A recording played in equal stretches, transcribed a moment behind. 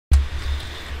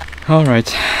Alright,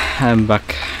 I'm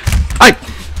back. I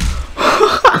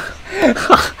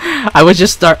I was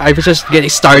just getting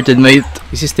started, mate.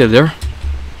 Is he still there?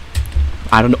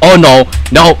 I don't know. Oh no!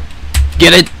 No!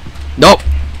 Get it! No!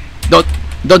 Don't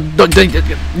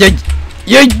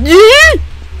yeah!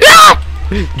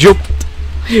 Jump!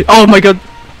 Oh my god!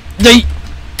 Yay!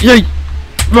 Yay!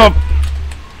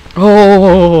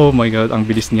 Oh my god, ang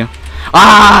bilis niya.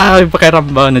 Ah! Pakiram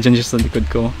ba? Nandiyan siya sa likod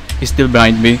ko. He's still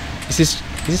behind me. Is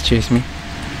this chase me?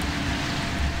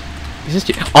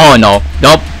 Oh no!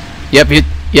 Nope!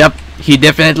 Yep! He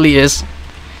definitely is.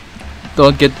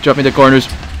 Don't get dropped in the corners.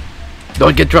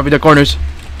 Don't get dropped in the corners.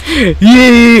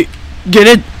 Yay! Get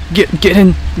it! Get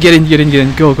in!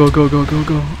 Go!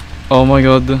 Oh my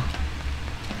god.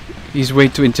 He's way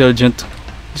too intelligent.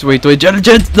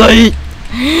 Die!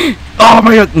 Oh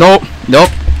my god! Nope!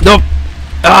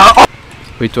 Oh.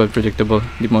 Way too unpredictable.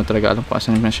 Hindi mo talaga alam kung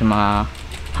asan na siya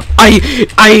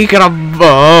Ay!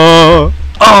 Karamba!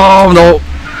 Oh no!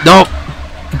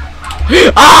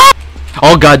 Ah!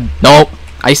 Oh god! No!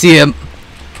 I see him!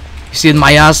 He's in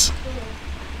my ass!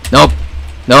 Nope!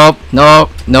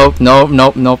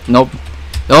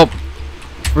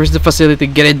 Where's the facility?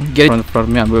 Get it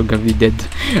from me, we're gonna be dead.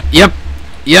 Yep!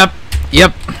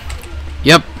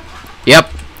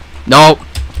 No!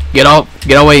 Get out!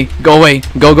 Get away! Go away!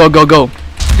 Go!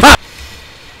 Ah!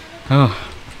 Oh,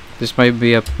 this might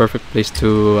be a perfect place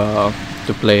to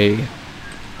play.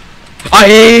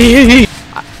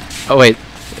 Oh wait.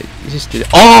 Is this still?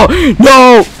 Oh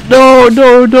no!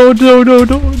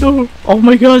 Oh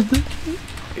my god!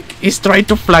 He's trying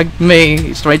to flag me.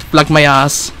 He's trying to flag my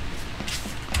ass.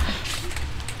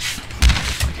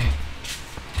 Okay.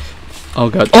 Oh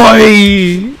god.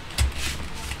 Oi!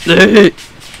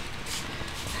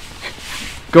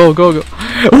 Go!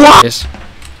 What? Yes.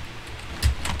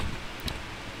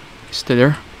 Still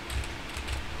there?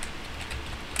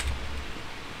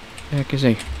 Yeah, can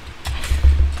say.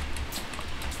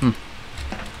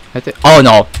 Oh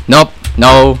no! Nope!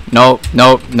 No!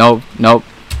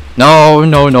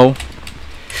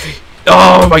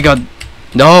 Oh my god!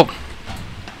 No!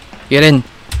 Get in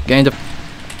the.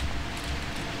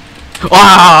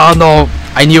 Ah no!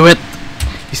 I knew it.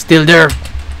 He's still there.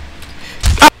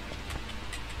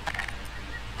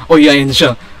 Oh yeah, yun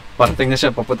siya. Parating na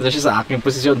siya. Papunta na siya sa aking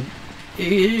posisyon.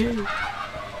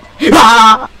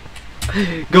 Ah!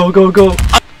 Go!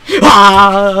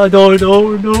 Ah! No!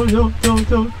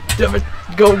 Damn it!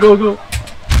 Go!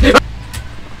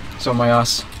 So my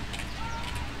ass.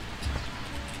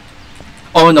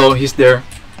 Oh no, he's there.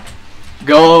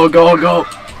 Go! God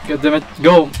damn it!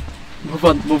 Go! Move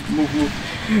on! Move!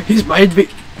 He's behind me.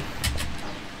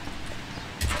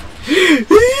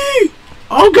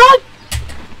 Oh god!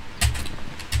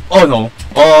 Oh no!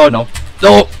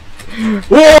 No!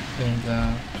 Whoa! And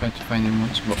try to find him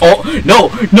once more. Oh no!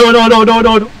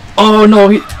 Oh no!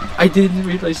 I didn't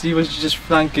realize he was just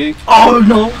flanking. Oh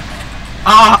no!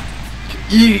 Ah!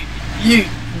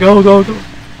 Go!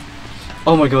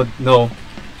 Oh my god! No!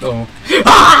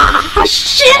 Ah!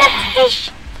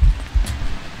 Shit!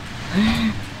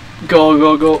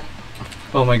 Go!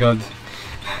 Oh my god!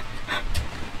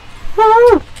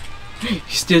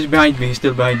 He's still behind me.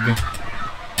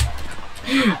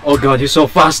 Oh god, he's so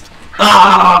fast!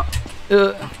 Ah!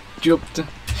 Juked.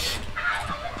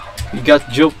 He got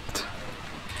juked.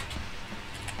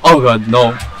 Oh god,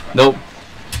 no!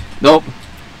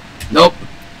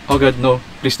 Oh god, no!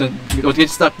 Please don't get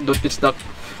stuck! Don't get stuck!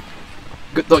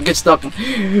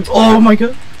 Oh my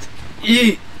god!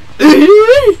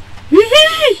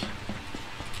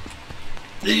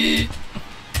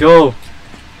 Go!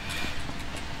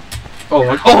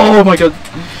 Oh my god!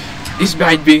 He's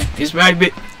behind me! He's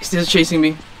still chasing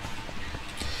me!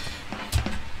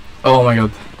 Oh my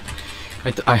god!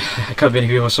 I can't believe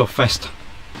he was so fast.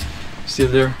 Still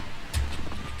there.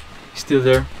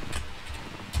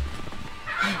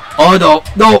 Oh no!